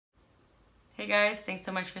Hey guys, thanks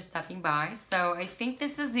so much for stopping by. So I think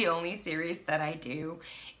this is the only series that I do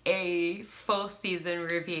a full season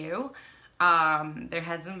review. There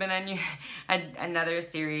hasn't been another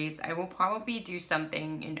series. I will probably do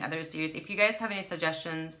something in other series. If you guys have any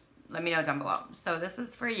suggestions, let me know down below. So this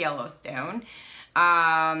is for Yellowstone.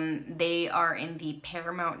 They are in the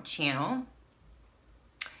Paramount channel.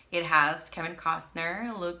 It has Kevin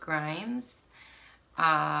Costner, Luke Grimes,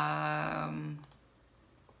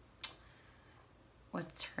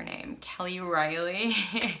 what's her name? Kelly Riley,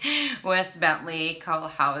 Wes Bentley, Cole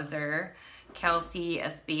Hauser, Kelsey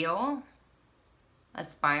Espiel.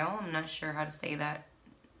 I'm not sure how to say that.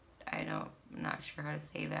 I'm not sure how to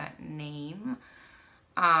say that name.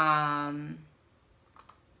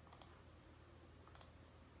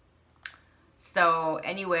 So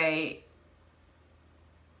anyway,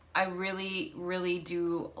 I really, really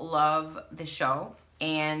do love the show,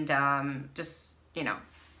 and just, you know,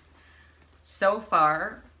 so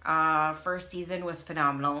far, first season was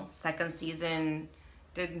phenomenal. Second season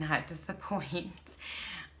did not disappoint.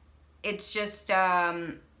 It's just,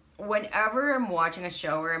 whenever I'm watching a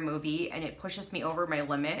show or a movie and it pushes me over my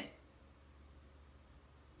limit,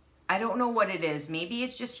 I don't know what it is. Maybe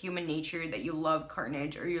it's just human nature that you love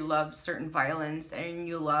carnage or you love certain violence and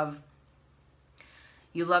you love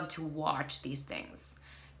to watch these things.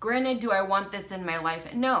 Granted, do I want this in my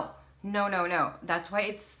life? No. No. That's why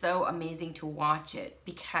it's so amazing to watch it,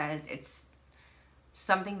 because it's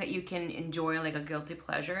something that you can enjoy like a guilty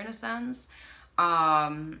pleasure in a sense.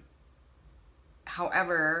 However,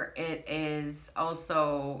 it is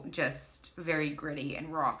also just very gritty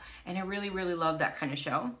and raw, and I really, really love that kind of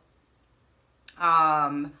show.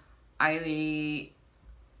 I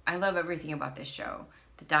love everything about this show.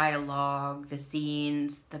 The dialogue, the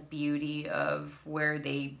scenes, the beauty of where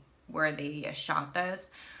they shot this.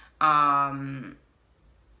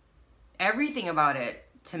 Everything about it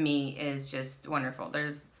to me is just wonderful.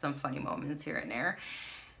 There's some funny moments here and there.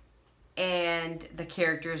 And the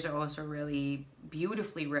characters are also really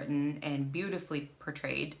beautifully written and beautifully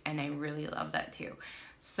portrayed, and I really love that too.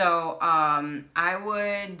 So I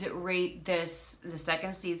would rate this, the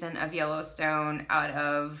second season of Yellowstone, out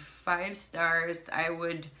of 5 stars. I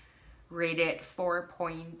would rate it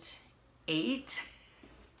 4.8.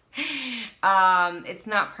 It's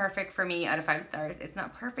not perfect for me out of 5 stars. It's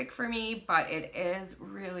not perfect for me, but it is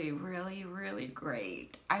really, really, really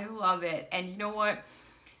great. I love it. And you know what?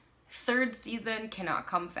 Third season cannot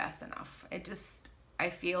come fast enough. I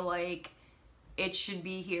feel like it should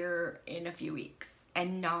be here in a few weeks,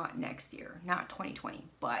 and not next year, not 2020,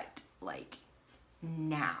 but like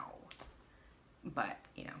now. But,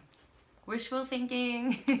 you know, wishful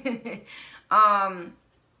thinking.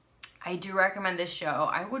 I do recommend this show.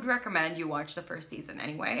 I would recommend you watch the first season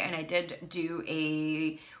anyway, and I did do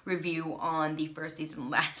a review on the first season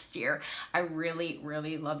last year. I really,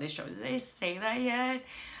 really love this show. Did I say that yet?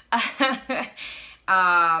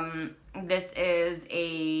 This is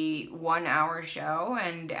a 1-hour show,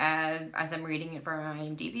 and as I'm reading it from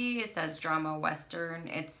IMDb, it says drama western.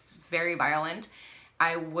 It's very violent.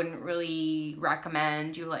 I wouldn't really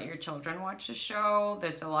recommend you let your children watch the show.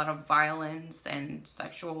 There's a lot of violence and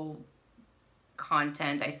sexual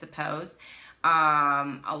content, I suppose.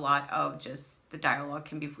 A lot of just the dialogue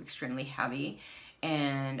can be extremely heavy,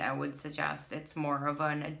 and I would suggest it's more of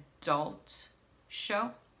an adult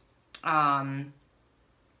show.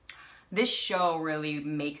 This show really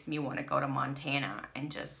makes me want to go to Montana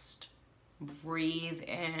and just breathe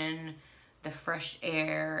in the fresh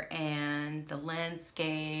air and the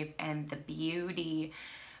landscape and the beauty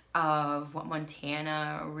of what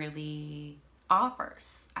Montana really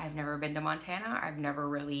offers. I've never been to Montana. I've never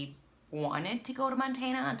really wanted to go to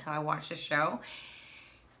Montana until I watched the show.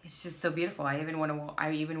 It's just so beautiful. I even want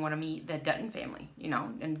to meet the Dutton family, you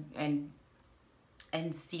know, and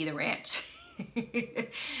see the ranch.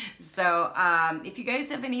 So if you guys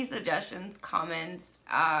have any suggestions, comments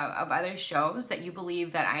of other shows that you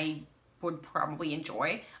believe that I would probably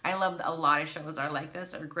enjoy. I love a lot of shows are like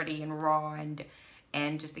this, are gritty and raw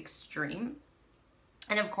and just extreme.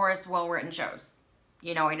 And of course, well-written shows.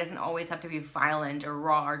 You know, it doesn't always have to be violent or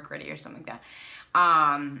raw or gritty or something like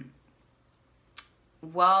that.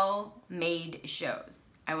 Well-made shows.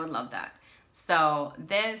 I would love that. So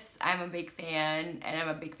this, I'm a big fan, and I'm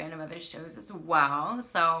a big fan of other shows as well.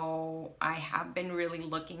 So I have been really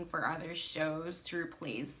looking for other shows to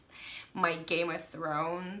replace my Game of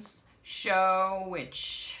Thrones show,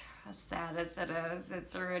 which, as sad as it is,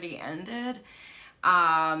 it's already ended.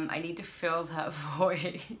 I need to fill that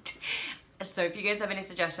void. So if you guys have any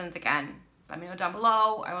suggestions, again, let me know down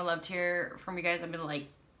below. I would love to hear from you guys. I've been like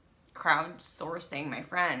crowdsourcing my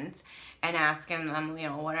friends and asking them, you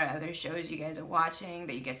know, what are other shows you guys are watching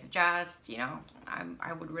that you guys suggest. You know,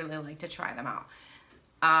 I would really like to try them out.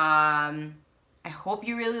 I hope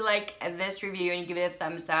you really like this review and you give it a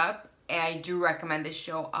thumbs up. I do recommend this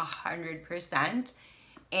show 100%.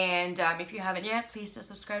 And if you haven't yet, please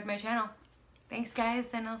subscribe to my channel. Thanks, guys,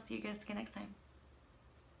 and I'll see you guys again next time.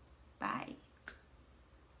 Bye.